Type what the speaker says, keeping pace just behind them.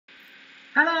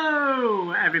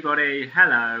Hello everybody,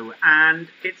 hello, and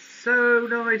it's so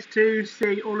nice to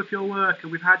see all of your work,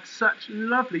 and we've had such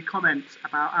lovely comments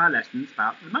about our lessons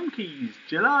about the monkeys,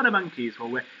 Gelada monkeys.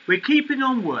 Well, we're keeping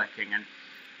on working, and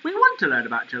we want to learn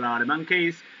about Gelada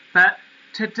monkeys, but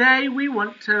today we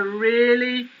want to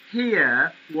really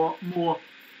hear what more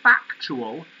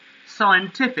factual,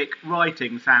 scientific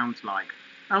writing sounds like,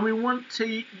 and we want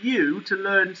you to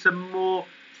learn some more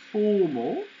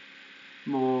formal,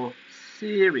 more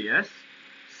serious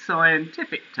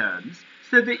scientific terms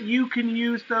so that you can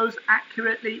use those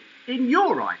accurately in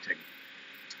your writing.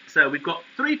 So we've got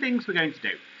three things we're going to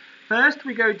do. First,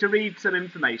 we're going to read some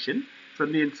information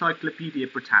from the Encyclopedia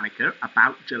Britannica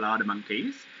about Gelada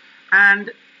monkeys,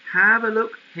 and have a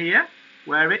look here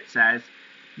where it says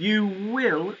you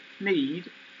will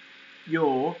need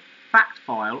your fact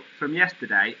file from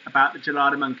yesterday about the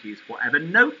Gelada monkeys, whatever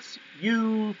notes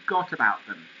you've got about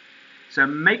them. So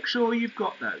make sure you've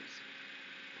got those.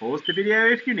 Pause the video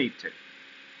if you need to.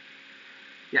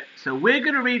 Yeah, so we're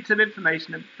going to read some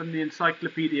information from the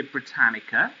Encyclopedia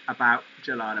Britannica about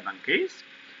Gelada monkeys.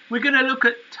 We're going to look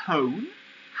at tone,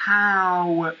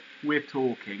 how we're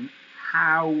talking,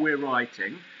 how we're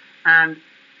writing, and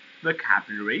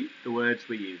vocabulary, the words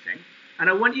we're using. And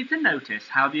I want you to notice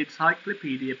how the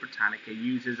Encyclopedia Britannica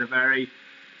uses a very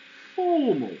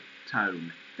formal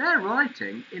tone. They're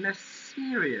writing in a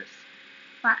serious,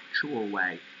 factual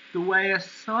way, the way a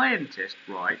scientist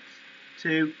writes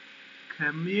to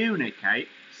communicate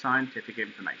scientific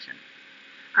information.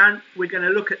 And we're going to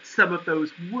look at some of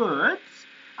those words,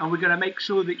 and we're going to make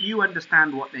sure that you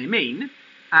understand what they mean,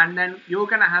 and then you're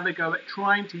going to have a go at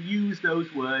trying to use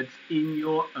those words in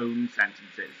your own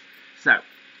sentences. So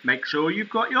make sure you've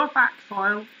got your fact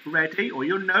file ready, or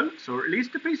your notes, or at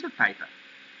least a piece of paper.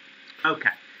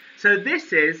 Okay. So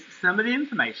this is some of the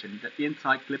information that the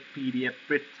Encyclopedia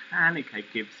Britannica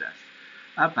gives us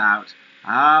about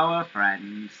our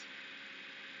friends,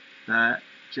 the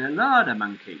Gelada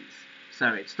monkeys. So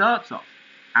it starts off,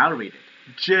 I'll read it,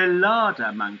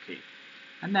 Gelada monkey.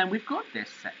 And then we've got this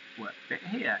word bit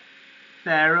here,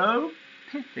 Theropithecus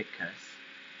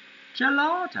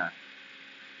gelada.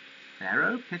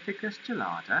 Theropithecus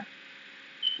gelada.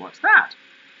 What's that?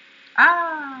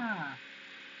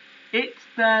 It's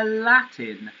the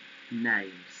Latin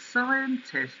name.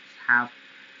 Scientists have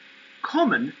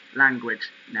common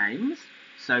language names.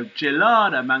 So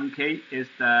Gelada monkey is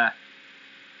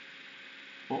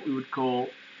what we would call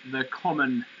the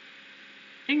common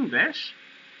English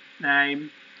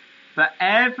name. But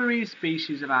every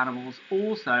species of animals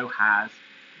also has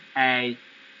a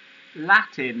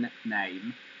Latin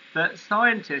name that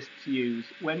scientists use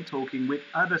when talking with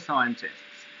other scientists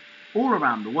all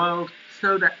around the world,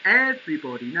 so that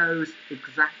everybody knows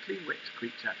exactly which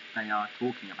creature they are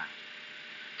talking about.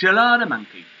 Gelada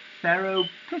monkey,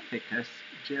 Theropithecus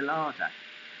gelada,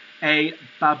 a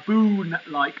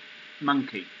baboon-like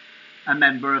monkey, a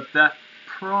member of the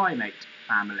primate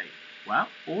family. Well,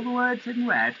 all the words in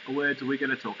red are words we're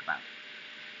going to talk about.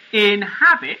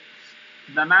 Inhabits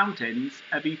the mountains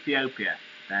of Ethiopia.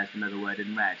 There's another word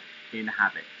in red,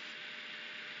 inhabits.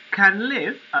 Can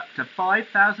live up to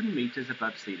 5,000 metres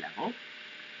above sea level,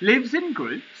 lives in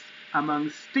groups among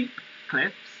steep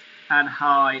cliffs and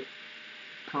high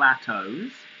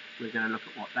plateaus. We're going to look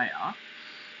at what they are.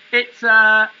 It's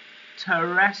a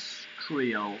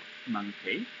terrestrial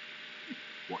monkey.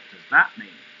 What does that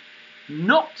mean?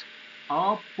 Not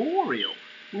arboreal.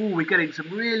 Ooh, we're getting some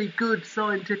really good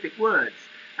scientific words.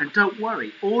 And don't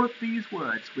worry, all of these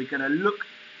words, we're going to look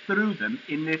through them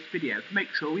in this video to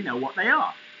make sure we know what they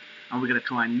are. And we're going to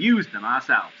try and use them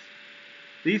ourselves.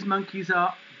 These monkeys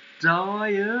are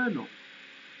diurnal.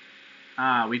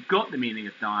 We've got the meaning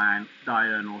of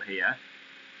diurnal here.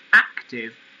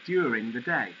 Active during the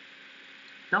day.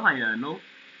 Diurnal,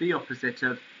 the opposite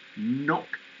of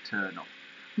nocturnal.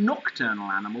 Nocturnal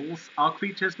animals are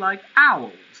creatures like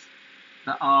owls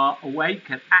that are awake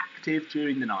and active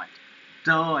during the night.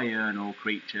 Diurnal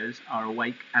creatures are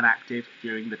awake and active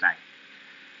during the day.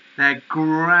 They're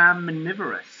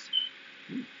graminivorous.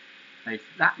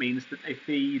 That means that they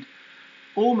feed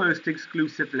almost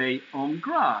exclusively on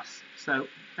grass. So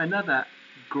another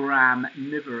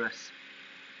graminivorous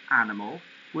animal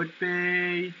would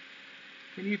be,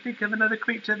 can you think of another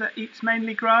creature that eats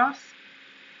mainly grass?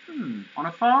 On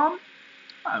a farm?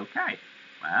 Okay,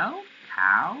 well,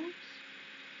 cows,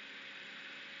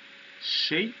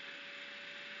 sheep,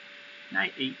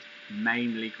 they eat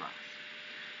mainly grass.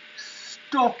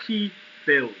 Stocky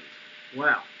build.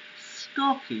 Well,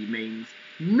 stocky means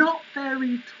not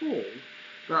very tall,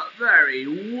 but very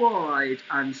wide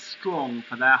and strong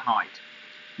for their height.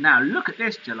 Now look at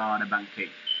this Gelada monkey.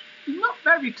 He's not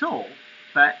very tall,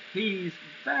 but he's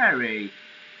very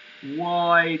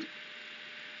wide,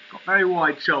 got very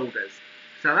wide shoulders.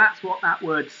 So that's what that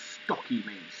word stocky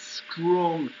means.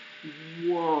 Strong,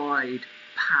 wide,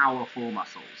 powerful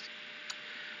muscles.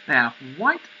 They have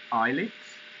white eyelids,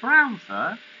 brown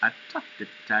fur, a tufted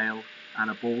tail,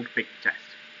 and a bald big chest.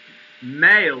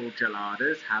 Male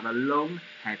geladas have a long,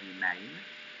 heavy mane,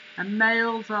 and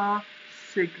males are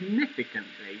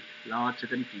significantly larger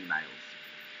than females.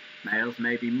 Males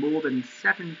may be more than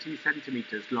 70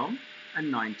 centimetres long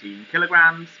and 19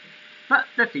 kilograms, but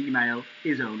the female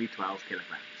is only 12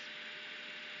 kilograms.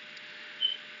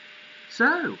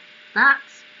 So,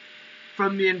 that's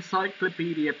from the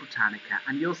Encyclopedia Britannica,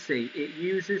 and you'll see it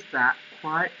uses that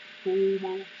quite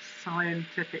formal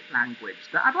scientific language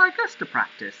that I'd like us to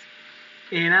practice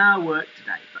in our work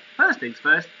today. But first things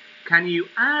first, can you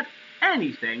add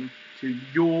anything to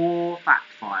your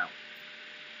fact file?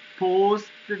 Pause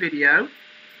the video,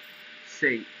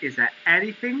 see, is there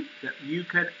anything that you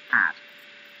could add?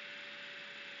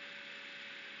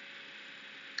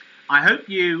 I hope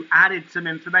you added some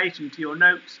information to your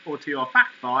notes or to your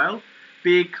fact file,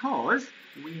 because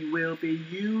we will be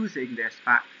using this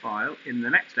fact file in the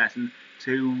next lesson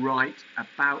to write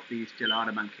about these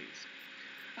Gelada monkeys.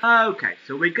 Okay,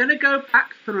 so we're going to go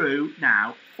back through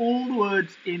now all the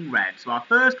words in red. So our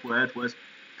first word was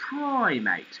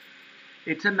primate.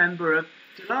 It's a member of,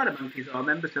 Gelada monkeys are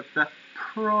members of the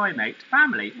primate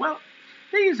family. Well,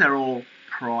 these are all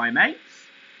primates.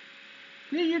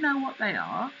 Do you know what they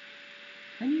are?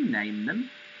 Can you name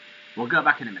them? We'll go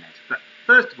back in a minute. But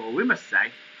first of all, we must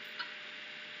say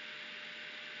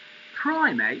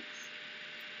primates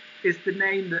is the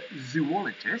name that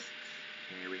zoologists,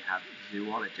 here we have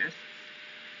zoologists,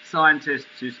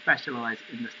 scientists who specialise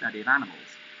in the study of animals,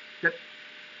 that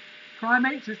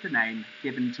primates is the name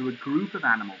given to a group of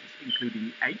animals,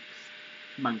 including apes,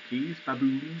 monkeys,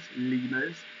 baboons,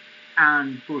 lemurs,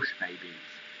 and bush babies.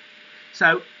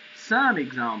 So, some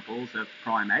examples of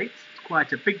primates, it's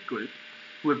quite a big group,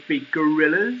 would be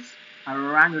gorillas,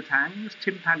 orangutans,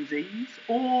 chimpanzees,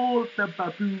 all of the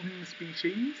baboon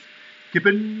species,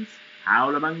 gibbons,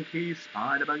 howler monkeys,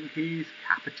 spider monkeys,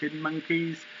 capuchin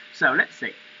monkeys. So let's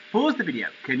see. Pause the video.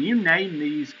 Can you name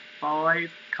these 5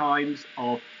 kinds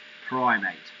of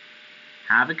primate?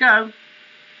 Have a go.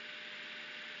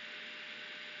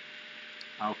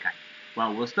 Okay.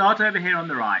 Well, we'll start over here on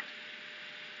the right.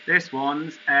 This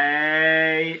one's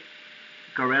a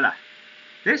gorilla.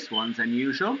 This one's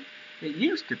unusual. It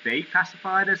used to be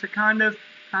classified as a kind of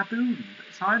baboon,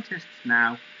 but scientists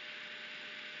now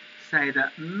say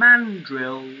that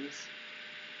mandrills,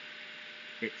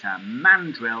 it's a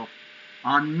mandrill,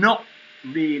 are not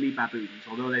really baboons,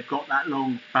 although they've got that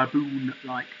long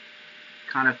baboon-like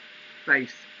kind of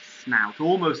face snout,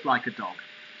 almost like a dog.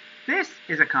 This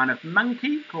is a kind of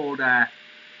monkey called a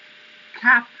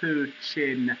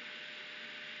capuchin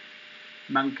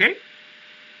monkey.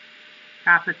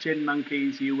 Capuchin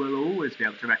monkeys you will always be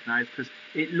able to recognise because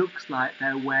it looks like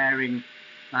they're wearing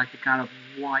like a kind of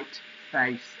white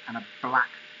face and a black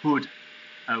hood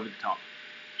over the top.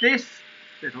 This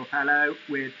little fellow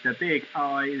with the big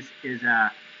eyes is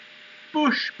a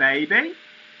bush baby.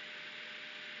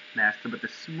 They're some of the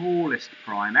smallest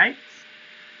primates.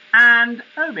 And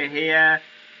over here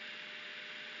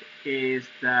is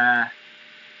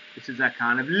this is a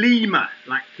kind of lemur,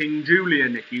 like King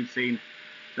Julian if you've seen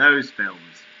those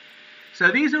films. So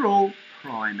these are all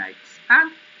primates,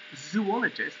 and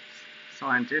zoologists,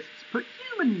 scientists, put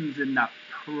humans in the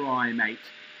primate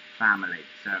family.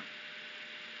 So,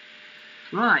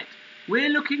 right, we're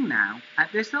looking now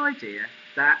at this idea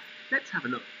that, let's have a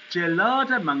look,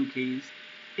 Gelada monkeys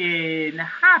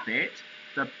inhabit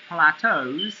the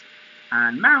plateaus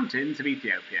and mountains of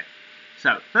Ethiopia.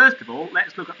 So, first of all,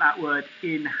 let's look at that word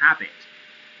inhabit.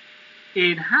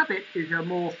 Inhabit is a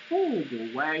more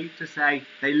formal way to say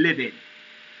they live in.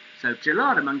 So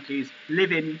Gelada monkeys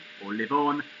live in or live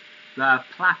on the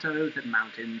plateaus and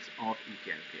mountains of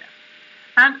Ethiopia.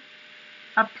 And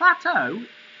a plateau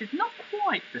is not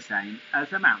quite the same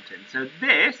as a mountain. So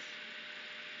this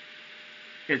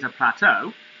is a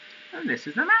plateau and this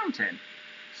is a mountain.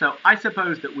 So I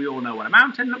suppose that we all know what a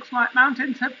mountain looks like.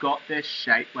 Mountains have got this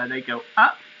shape where they go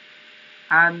up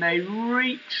and they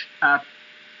reach a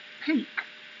peak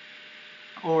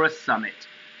or a summit.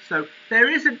 So there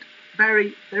is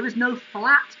no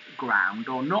flat ground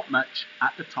or not much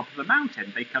at the top of a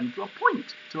mountain. They come to a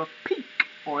point, to a peak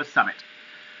or a summit.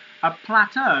 A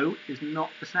plateau is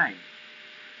not the same.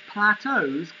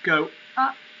 Plateaus go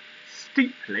up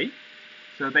steeply,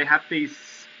 so they have these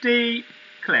steep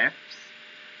cliffs,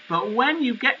 But when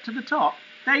you get to the top,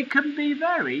 they can be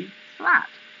very flat.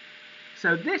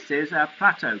 So this is a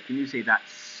plateau. Can you see that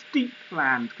steep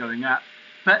land going up?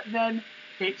 But then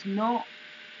it's not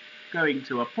going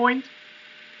to a point,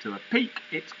 to a peak.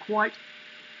 It's quite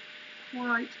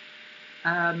flat.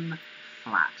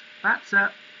 That's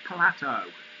a plateau.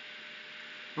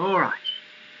 All right.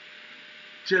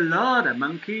 Gelada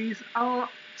monkeys are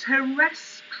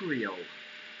terrestrial,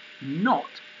 not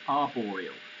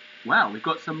arboreal. Well, we've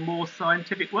got some more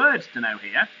scientific words to know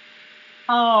here.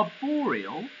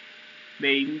 Arboreal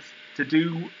means to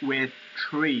do with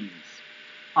trees.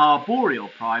 Arboreal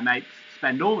primates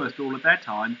spend almost all of their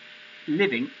time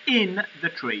living in the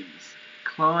trees,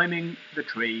 climbing the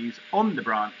trees on the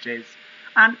branches,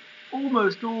 and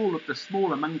almost all of the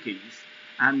smaller monkeys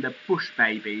and the bush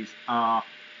babies are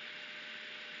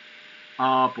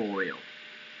arboreal.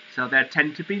 So they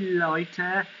tend to be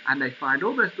lighter, and they find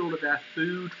almost all of their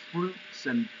food, fruits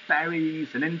and berries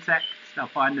and insects, they'll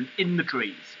find them in the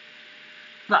trees.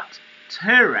 But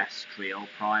terrestrial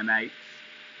primates,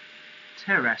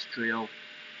 terrestrial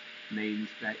means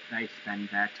that they spend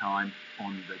their time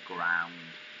on the ground.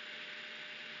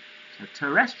 So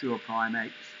terrestrial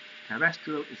primates,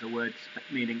 terrestrial is a word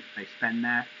meaning they spend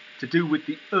there to do with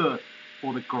the earth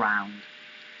or the ground.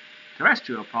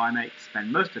 Terrestrial primates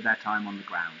spend most of their time on the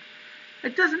ground.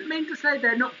 It doesn't mean to say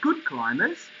they're not good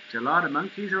climbers. Gelada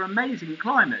monkeys are amazing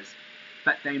climbers,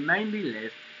 but they mainly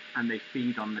live and they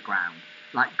feed on the ground.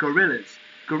 Like gorillas.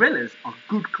 Gorillas are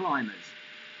good climbers.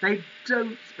 They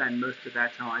don't spend most of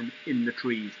their time in the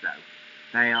trees though.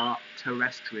 They are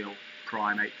terrestrial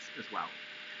primates as well.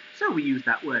 So we use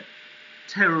that word,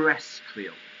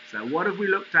 terrestrial. So what have we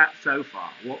looked at so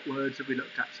far? What words have we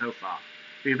looked at so far?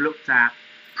 We've looked at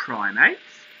primates.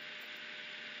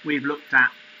 We've looked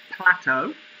at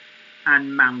plateau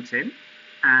and mountain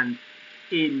and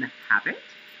inhabit.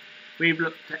 We've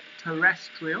looked at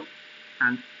terrestrial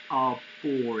and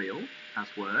arboreal as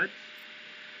words.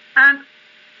 And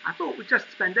I thought we'd just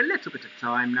spend a little bit of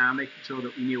time now making sure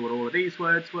that we knew what all of these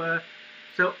words were.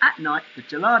 So at night, the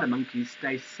Gelada monkeys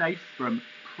stay safe from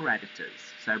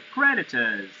predators. So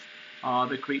predators are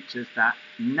the creatures that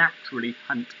naturally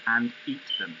hunt and eat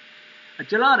them. A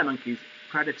Gelada monkey's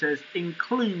predators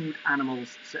include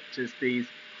animals such as these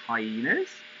hyenas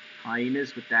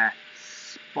with their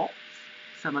spots,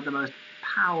 some of the most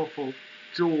powerful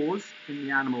jaws in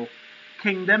the animal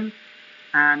kingdom,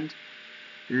 and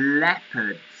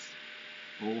leopards,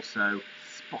 also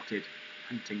spotted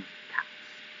hunting cats.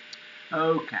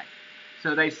 Okay,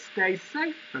 so they stay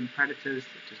safe from predators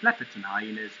such as leopards and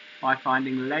hyenas by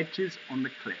finding ledges on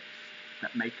the cliffs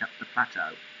that make up the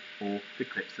plateau or the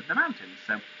cliffs of the mountains.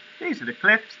 So these are the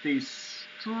cliffs, these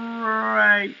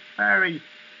straight, very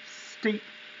steep,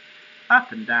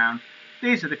 up and down.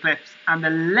 These are the cliffs, and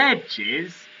the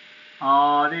ledges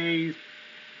are these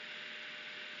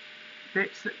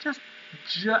bits that just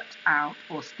jut out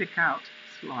or stick out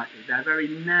slightly. They're very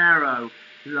narrow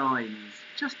lines,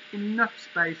 just enough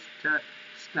space to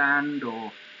stand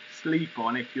or sleep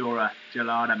on if you're a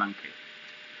Gelada monkey.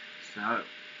 So,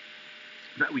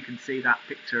 but we can see that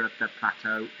picture of the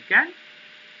plateau again.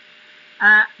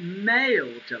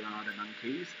 Male Gelada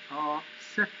monkeys are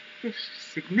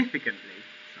significantly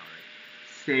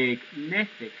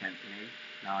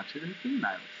larger than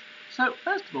females. So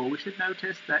first of all, we should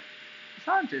notice that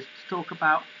scientists talk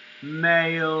about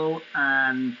male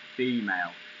and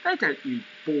female. They don't use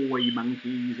boy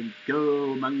monkeys and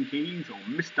girl monkeys or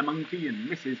Mr. Monkey and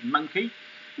Mrs. Monkey.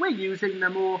 We're using the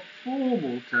more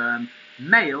formal term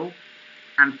male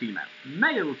and female.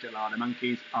 Male Gelada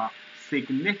monkeys are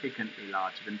significantly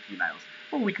larger than females.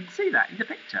 Well, we can see that in the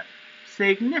picture.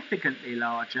 Significantly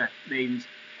larger means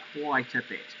quite a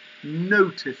bit,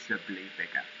 noticeably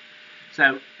bigger.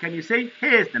 So, can you see?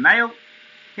 Here's the male,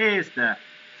 here's the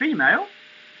female,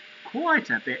 quite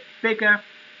a bit bigger.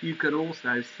 You can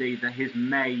also see his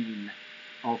mane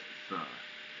of fur.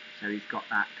 So he's got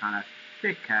that kind of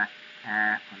thicker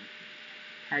hair on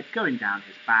his head going down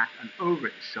his back and over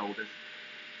his shoulders.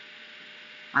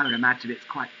 I would imagine it's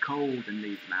quite cold in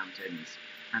these mountains,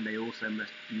 and they also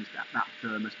must use that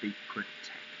fur must be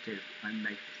protective when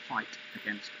they fight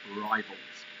against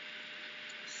rivals.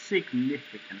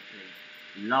 Significantly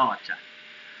larger.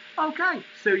 Okay,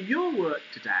 so your work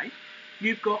today,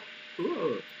 you've got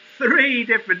 3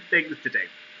 different things to do.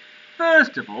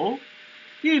 First of all,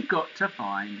 you've got to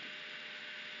find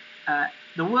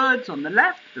the words on the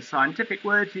left, the scientific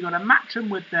words, you've got to match them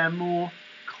with their more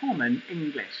common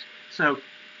English. So,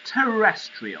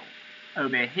 terrestrial.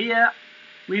 Over here,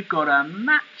 we've got to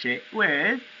match it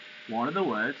with one of the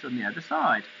words on the other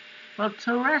side. Well,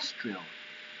 terrestrial.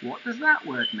 What does that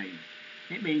word mean?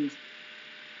 It means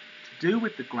to do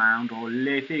with the ground or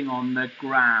living on the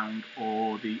ground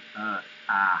or the earth.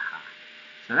 Aha.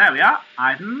 So there we are.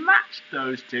 I've matched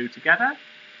those two together.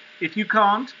 If you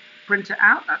can't print it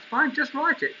out, that's fine. Just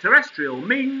write it. Terrestrial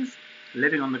means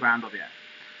living on the ground or the earth.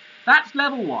 That's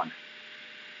level 1.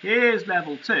 Here's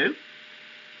level 2.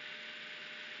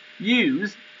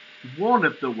 Use one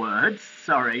of the words,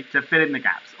 to fill in the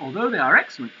gaps. Although they are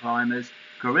excellent climbers,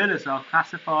 gorillas are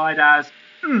classified as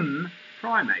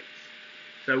primates.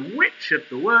 So which of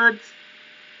the words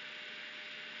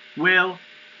will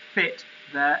fit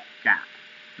the gap?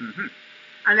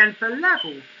 And then for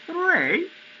level 3,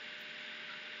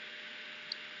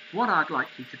 what I'd like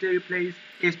you to do, please,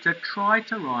 is to try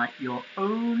to write your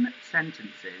own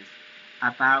sentences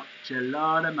about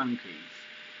Gelada monkeys.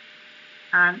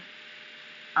 And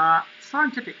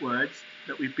scientific words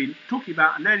that we've been talking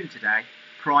about and learning today: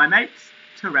 primates,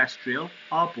 terrestrial,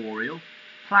 arboreal,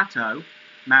 plateau,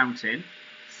 mountain,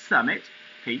 summit,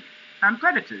 peak, and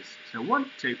predators. So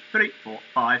 1, 2, 3, 4,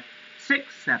 5, 6,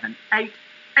 7, 8,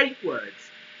 8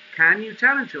 words. Can you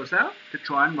challenge yourself to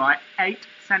try and write 8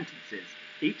 sentences?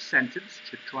 Each sentence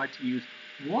should try to use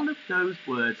one of those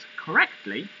words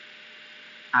correctly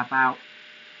about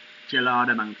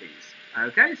Gelada monkeys.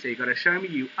 Okay, so you've got to show me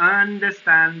you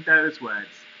understand those words.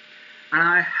 And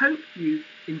I hope you've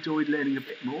enjoyed learning a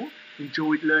bit more,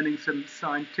 enjoyed learning some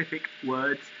scientific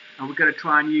words, and we're going to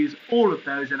try and use all of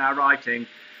those in our writing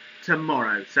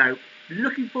tomorrow. So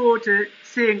looking forward to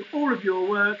seeing all of your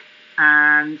work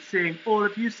and seeing all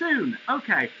of you soon.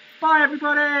 Okay, bye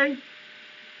everybody.